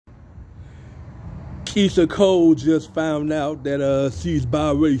Keisha Cole just found out that she's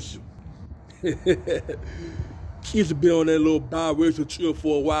biracial. Keisha been on that little biracial trip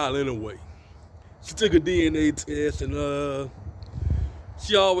for a while anyway. She took a DNA test and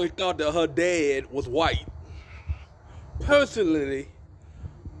she always thought that her dad was white. Personally,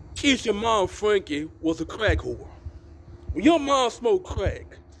 Keisha's mom Frankie was a crack whore. When your mom smoked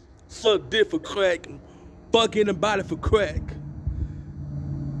crack, sucked dick for crack, and fuck anybody for crack,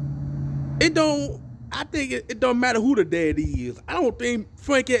 I think it don't matter who the daddy is. I don't think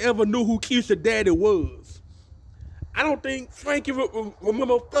Frankie ever knew who Keisha's daddy was. I don't think Frankie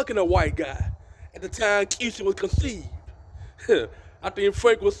remember fucking a white guy at the time Keisha was conceived. I think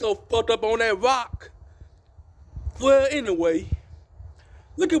Frank was so fucked up on that rock. Well, anyway,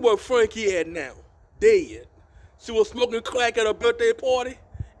 look at what Frankie had now. Dead. She was smoking crack at her birthday party,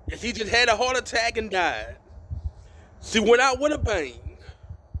 and she just had a heart attack and died. She went out with a bang.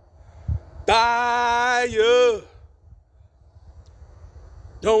 Fire.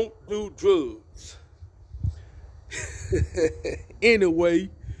 Don't do drugs. Anyway,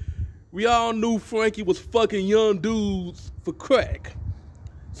 we all knew Frankie was fucking young dudes for crack.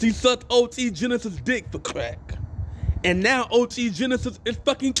 She sucked OT Genesis' dick for crack. And now OT Genesis is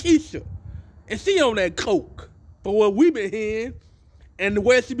fucking Keisha. And she on that coke. For what we been hearing, and the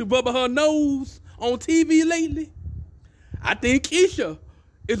way she be rubbing her nose on TV lately, I think Keisha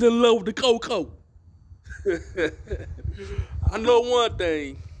is in love with the cocoa. I know one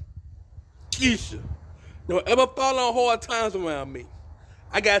thing. Keisha, don't ever fall on hard times around me.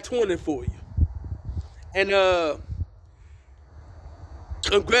 I got 20 for you. And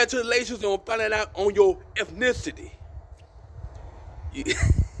congratulations on finding out on your ethnicity.